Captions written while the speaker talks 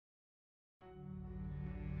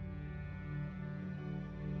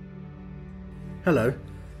Hello,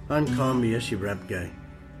 I'm Karmiyeshi Rabgay,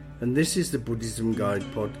 and this is the Buddhism Guide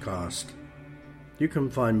podcast. You can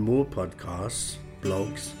find more podcasts,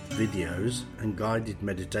 blogs, videos, and guided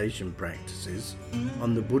meditation practices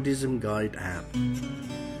on the Buddhism Guide app.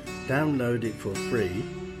 Download it for free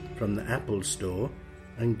from the Apple Store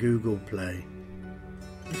and Google Play.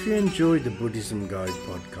 If you enjoy the Buddhism Guide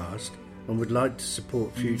podcast and would like to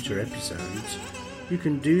support future episodes, you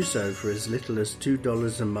can do so for as little as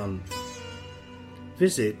 $2 a month.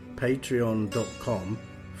 Visit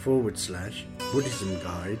patreon.com/Buddhism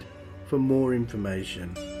Guide for more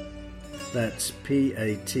information. That's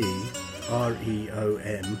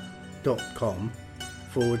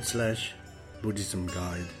patreon.com/Buddhism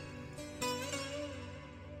Guide.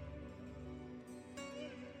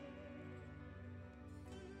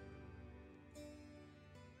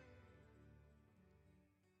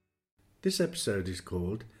 This episode is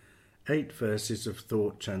called 8 Verses of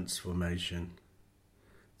Thought Transformation.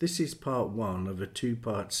 This is part 1 of a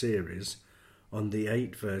 2-part series on the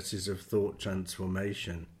 8 Verses of Thought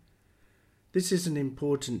Transformation. This is an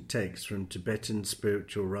important text from Tibetan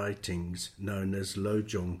spiritual writings known as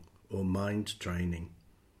Lojong or mind training.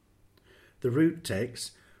 The root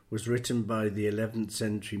text was written by the 11th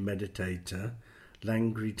century meditator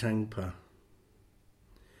Langri Tangpa.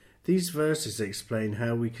 These verses explain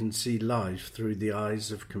how we can see life through the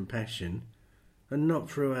eyes of compassion and not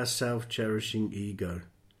through our self-cherishing ego.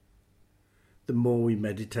 The more we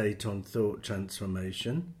meditate on thought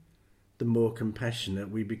transformation, the more compassionate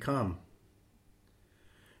we become.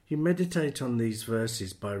 You meditate on these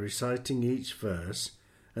verses by reciting each verse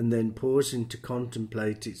and then pausing to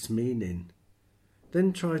contemplate its meaning.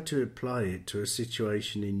 Then try to apply it to a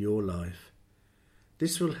situation in your life.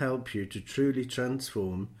 This will help you to truly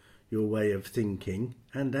transform your way of thinking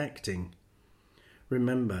and acting.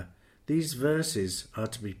 Remember, these verses are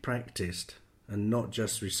to be practiced and not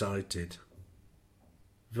just recited.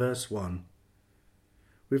 Verse 1.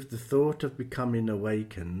 With the thought of becoming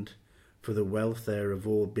awakened for the welfare of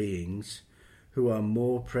all beings who are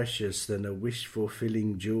more precious than a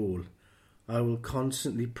wish-fulfilling jewel, I will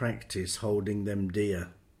constantly practice holding them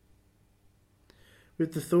dear.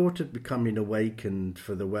 With the thought of becoming awakened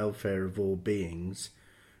for the welfare of all beings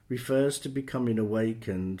refers to becoming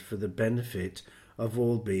awakened for the benefit of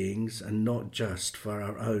all beings and not just for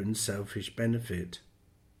our own selfish benefit.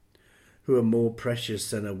 Who are more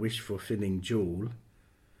precious than a wish-fulfilling jewel.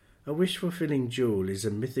 A wish-fulfilling jewel is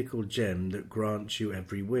a mythical gem that grants you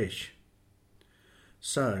every wish.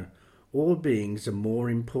 So, all beings are more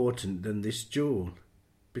important than this jewel,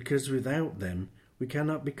 because without them we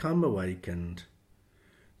cannot become awakened.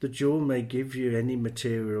 The jewel may give you any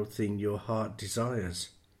material thing your heart desires,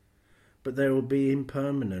 but they will be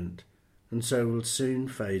impermanent and so will soon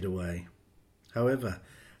fade away. However,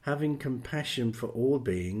 having compassion for all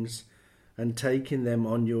beings and taking them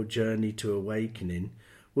on your journey to awakening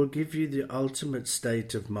will give you the ultimate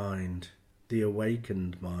state of mind, the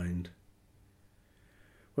awakened mind.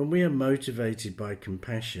 When we are motivated by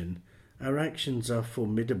compassion, our actions are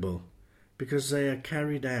formidable because they are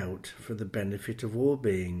carried out for the benefit of all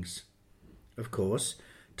beings. Of course,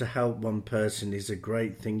 to help one person is a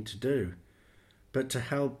great thing to do, but to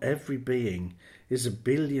help every being is 1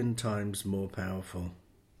 billion times more powerful.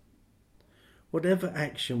 Whatever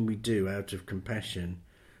action we do out of compassion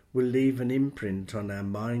will leave an imprint on our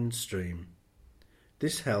mind stream.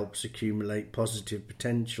 This helps accumulate positive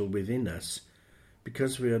potential within us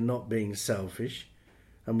because we are not being selfish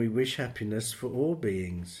and we wish happiness for all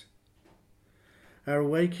beings. Our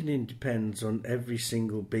awakening depends on every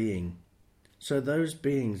single being, so those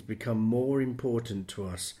beings become more important to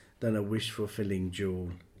us than a wish-fulfilling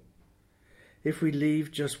jewel. If we leave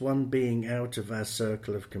just one being out of our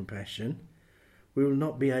circle of compassion, we will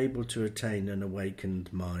not be able to attain an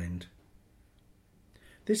awakened mind.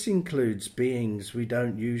 This includes beings we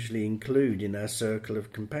don't usually include in our circle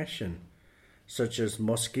of compassion, such as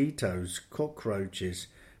mosquitoes, cockroaches,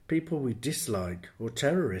 people we dislike, or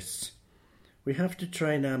terrorists. We have to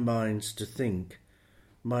train our minds to think,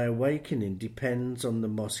 my awakening depends on the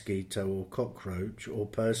mosquito or cockroach or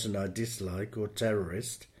person I dislike or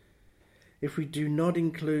terrorist. If we do not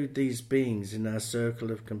include these beings in our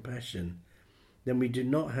circle of compassion, then we do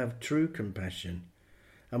not have true compassion,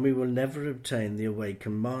 and we will never obtain the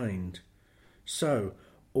awakened mind. So,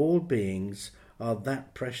 all beings are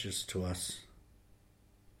that precious to us.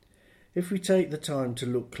 If we take the time to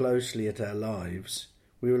look closely at our lives,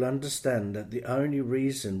 we will understand that the only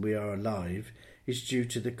reason we are alive is due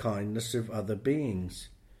to the kindness of other beings.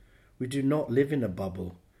 We do not live in a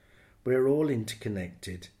bubble. We are all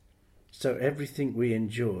interconnected, so everything we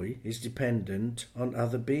enjoy is dependent on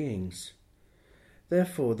other beings.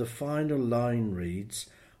 Therefore, the final line reads,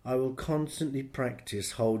 I will constantly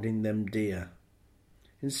practice holding them dear.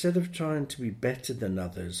 Instead of trying to be better than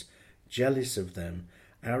others, jealous of them,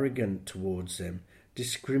 arrogant towards them,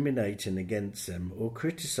 discriminating against them, or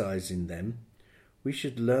criticizing them, we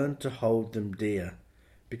should learn to hold them dear,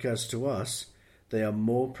 because to us they are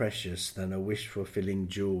more precious than a wish-fulfilling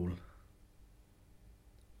jewel.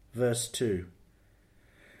 Verse 2.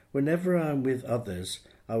 Whenever I am with others,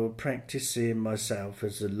 I will practice seeing myself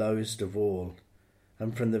as the lowest of all,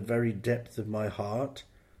 and from the very depth of my heart,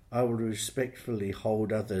 I will respectfully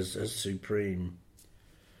hold others as supreme.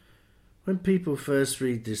 When people first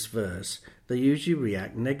read this verse, they usually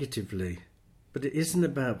react negatively, but it isn't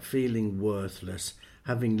about feeling worthless,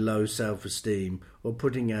 having low self-esteem, or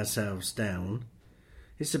putting ourselves down.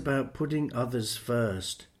 It's about putting others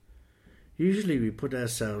first. Usually we put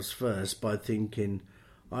ourselves first by thinking,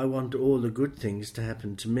 I want all the good things to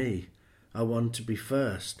happen to me. I want to be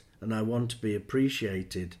first, and I want to be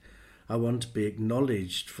appreciated. I want to be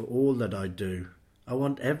acknowledged for all that I do. I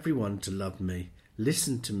want everyone to love me,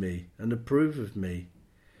 listen to me, and approve of me.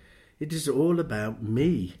 It is all about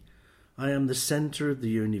me. I am the centre of the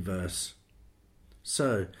universe.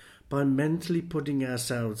 So, by mentally putting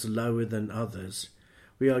ourselves lower than others,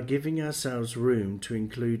 we are giving ourselves room to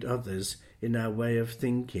include others in our way of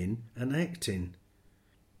thinking and acting.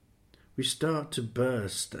 We start to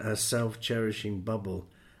burst our self-cherishing bubble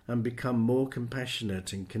and become more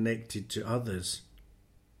compassionate and connected to others.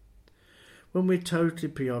 When we're totally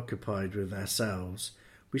preoccupied with ourselves,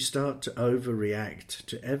 we start to overreact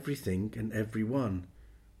to everything and everyone.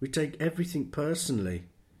 We take everything personally.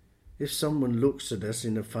 If someone looks at us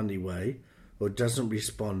in a funny way, or doesn't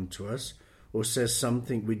respond to us, or says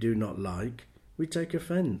something we do not like, we take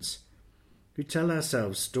offence. We tell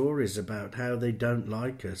ourselves stories about how they don't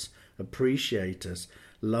like us, appreciate us,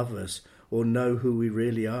 love us, or know who we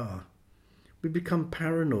really are. We become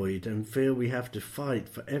paranoid and feel we have to fight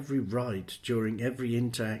for every right during every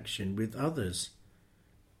interaction with others.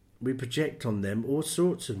 We project on them all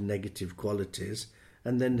sorts of negative qualities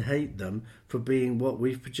and then hate them for being what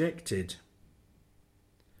we've projected.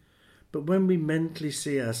 But when we mentally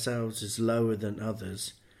see ourselves as lower than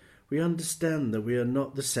others, we understand that we are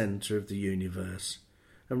not the centre of the universe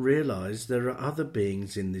and realise there are other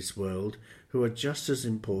beings in this world who are just as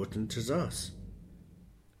important as us.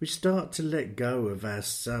 We start to let go of our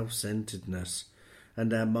self-centeredness,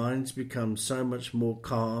 and our minds become so much more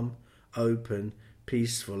calm, open,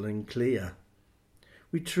 peaceful and clear.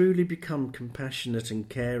 We truly become compassionate and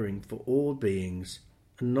caring for all beings,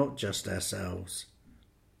 and not just ourselves.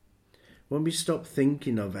 When we stop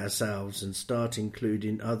thinking of ourselves and start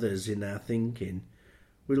including others in our thinking,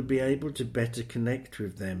 we'll be able to better connect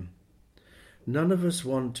with them. None of us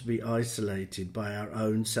want to be isolated by our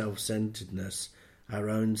own self-centeredness, our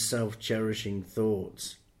own self-cherishing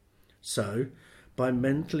thoughts. So, by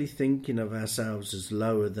mentally thinking of ourselves as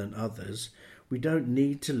lower than others, we don't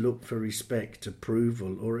need to look for respect,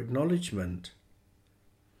 approval, or acknowledgement.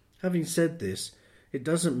 Having said this, it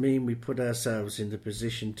doesn't mean we put ourselves in the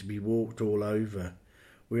position to be walked all over.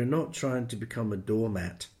 We are not trying to become a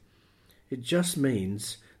doormat. It just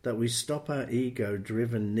means that we stop our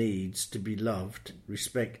ego-driven needs to be loved,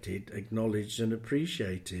 respected, acknowledged and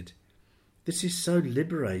appreciated. This is so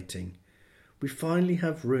liberating. We finally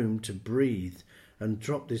have room to breathe and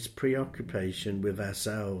drop this preoccupation with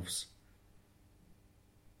ourselves.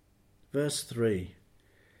 Verse 3.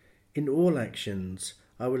 In all actions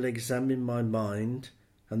I will examine my mind,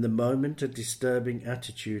 and the moment a disturbing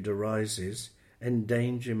attitude arises,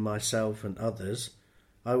 endangering myself and others,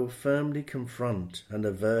 I will firmly confront and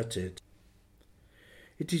avert it.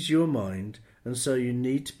 It is your mind, and so you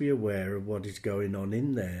need to be aware of what is going on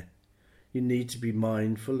in there. You need to be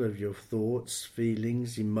mindful of your thoughts,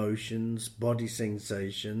 feelings, emotions, body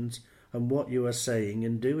sensations, and what you are saying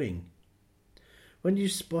and doing. When you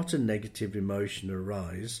spot a negative emotion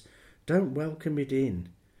arise, don't welcome it in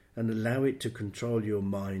and allow it to control your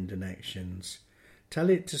mind and actions.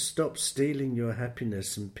 Tell it to stop stealing your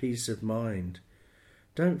happiness and peace of mind.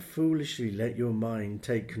 Don't foolishly let your mind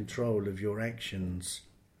take control of your actions.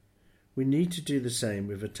 We need to do the same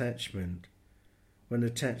with attachment. When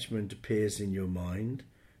attachment appears in your mind,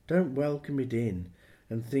 don't welcome it in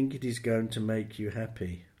and think it is going to make you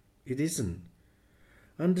happy. It isn't.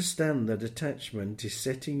 Understand that attachment is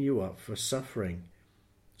setting you up for suffering.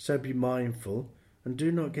 So be mindful and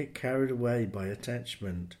do not get carried away by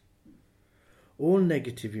attachment. All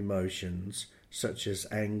negative emotions, such as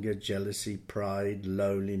anger, jealousy, pride,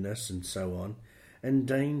 loneliness, and so on,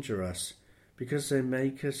 endanger us because they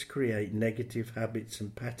make us create negative habits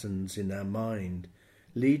and patterns in our mind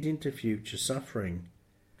leading to future suffering.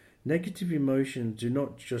 Negative emotions do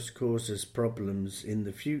not just cause us problems in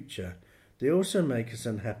the future, they also make us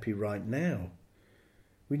unhappy right now.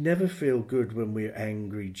 We never feel good when we're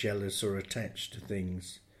angry, jealous, or attached to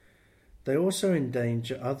things. They also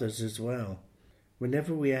endanger others as well.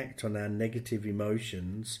 Whenever we act on our negative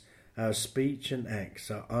emotions, our speech and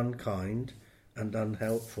acts are unkind and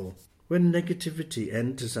unhelpful. When negativity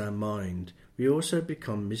enters our mind, we also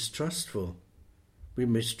become mistrustful. We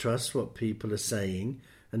mistrust what people are saying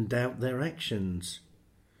and doubt their actions.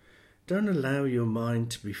 Don't allow your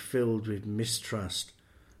mind to be filled with mistrust,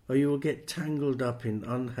 or you will get tangled up in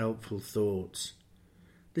unhelpful thoughts.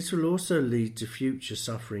 This will also lead to future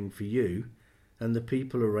suffering for you and the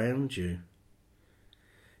people around you.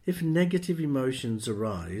 If negative emotions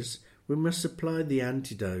arise, we must apply the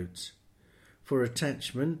antidotes. For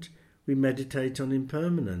attachment, we meditate on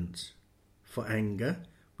impermanence. For anger,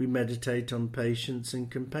 we meditate on patience and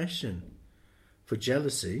compassion. For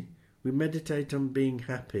jealousy, we meditate on being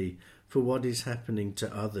happy for what is happening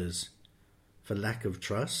to others. For lack of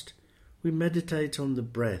trust, we meditate on the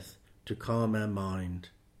breath to calm our mind.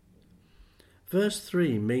 Verse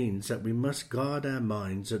 3 means that we must guard our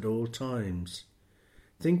minds at all times.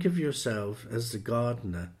 Think of yourself as the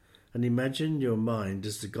gardener and imagine your mind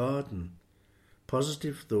as the garden.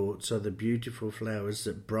 Positive thoughts are the beautiful flowers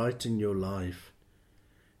that brighten your life.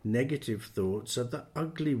 Negative thoughts are the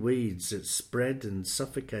ugly weeds that spread and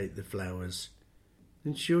suffocate the flowers.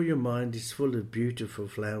 Ensure your mind is full of beautiful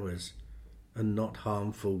flowers and not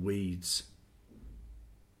harmful weeds.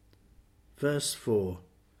 Verse 4.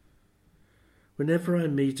 Whenever I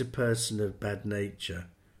meet a person of bad nature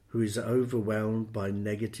who is overwhelmed by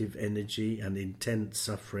negative energy and intense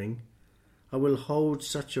suffering, I will hold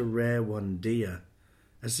such a rare one dear,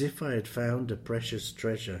 as if I had found a precious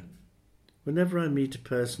treasure. Whenever I meet a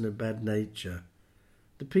person of bad nature,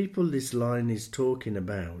 the people this line is talking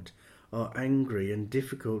about are angry and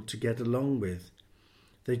difficult to get along with.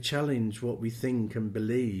 They challenge what we think and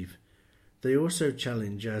believe. They also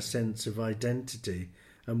challenge our sense of identity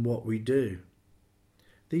and what we do.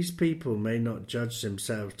 These people may not judge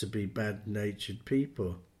themselves to be bad-natured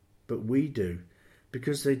people, but we do,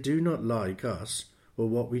 because they do not like us or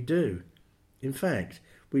what we do. In fact,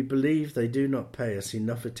 we believe they do not pay us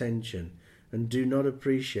enough attention and do not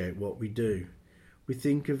appreciate what we do. We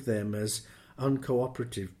think of them as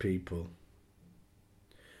uncooperative people.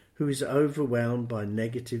 Who is overwhelmed by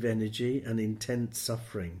negative energy and intense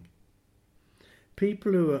suffering.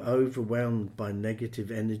 People who are overwhelmed by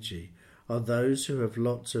negative energy are those who have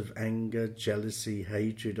lots of anger, jealousy,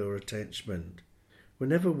 hatred or attachment.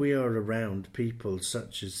 Whenever we are around people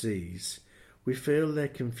such as these, we feel their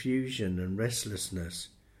confusion and restlessness.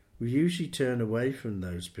 We usually turn away from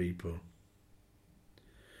those people.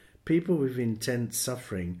 People with intense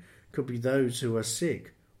suffering could be those who are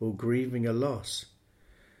sick or grieving a loss.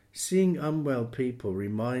 Seeing unwell people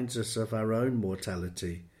reminds us of our own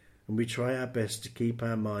mortality, and we try our best to keep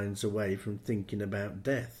our minds away from thinking about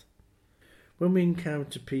death. When we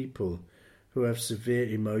encounter people who have severe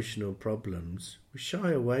emotional problems, we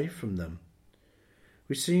shy away from them.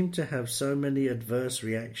 We seem to have so many adverse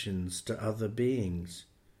reactions to other beings,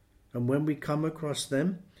 and when we come across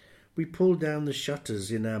them, we pull down the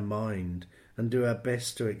shutters in our mind and do our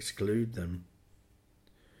best to exclude them.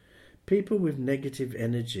 People with negative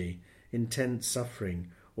energy, intense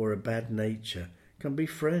suffering, or a bad nature can be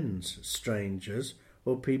friends, strangers,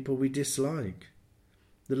 or people we dislike.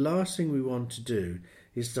 The last thing we want to do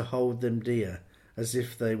is to hold them dear as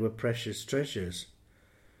if they were precious treasures.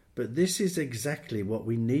 But this is exactly what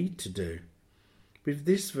we need to do. With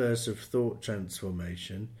this verse of thought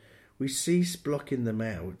transformation, we cease blocking them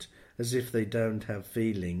out as if they don't have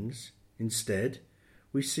feelings. Instead,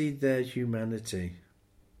 we see their humanity.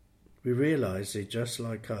 We realize they're just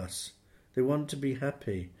like us. They want to be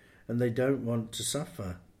happy and they don't want to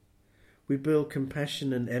suffer. We build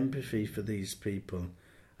compassion and empathy for these people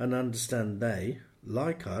and understand they,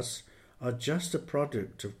 like us, are just a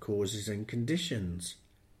product of causes and conditions.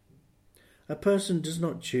 A person does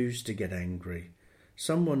not choose to get angry.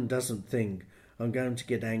 Someone doesn't think, I'm going to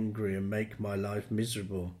get angry and make my life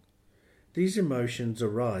miserable. These emotions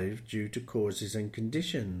arrive due to causes and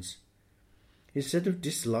conditions. Instead of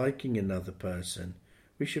disliking another person,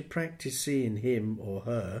 we should practice seeing him or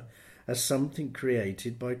her as something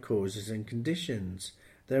created by causes and conditions.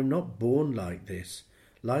 They are not born like this.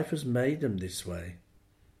 Life has made them this way.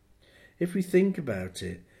 If we think about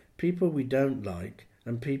it, people we don't like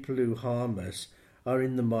and people who harm us are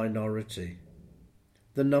in the minority.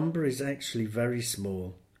 The number is actually very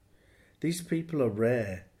small. These people are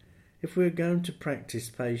rare. If we are going to practice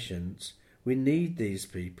patience, We need these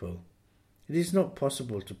people. It is not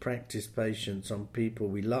possible to practice patience on people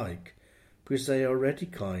we like because they are already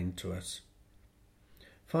kind to us.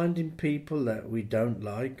 Finding people that we don't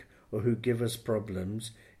like or who give us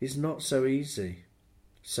problems is not so easy.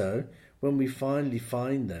 So, when we finally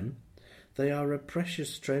find them, they are a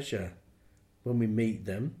precious treasure. When we meet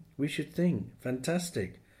them, we should think,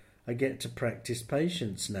 fantastic, I get to practice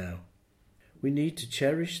patience now. We need to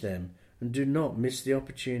cherish them and do not miss the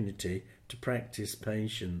opportunity to practice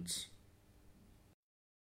patience.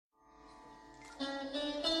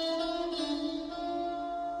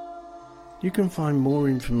 You can find more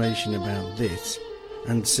information about this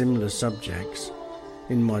and similar subjects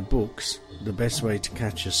in my books, The Best Way to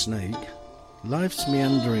Catch a Snake, Life's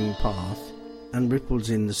Meandering Path, and Ripples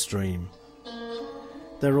in the Stream.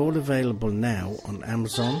 They're all available now on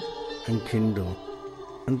Amazon and Kindle.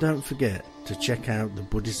 And don't forget to check out the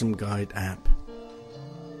Buddhism Guide app.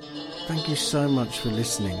 Thank you so much for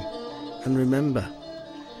listening. And remember,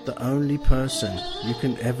 the only person you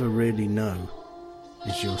can ever really know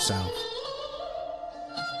is yourself.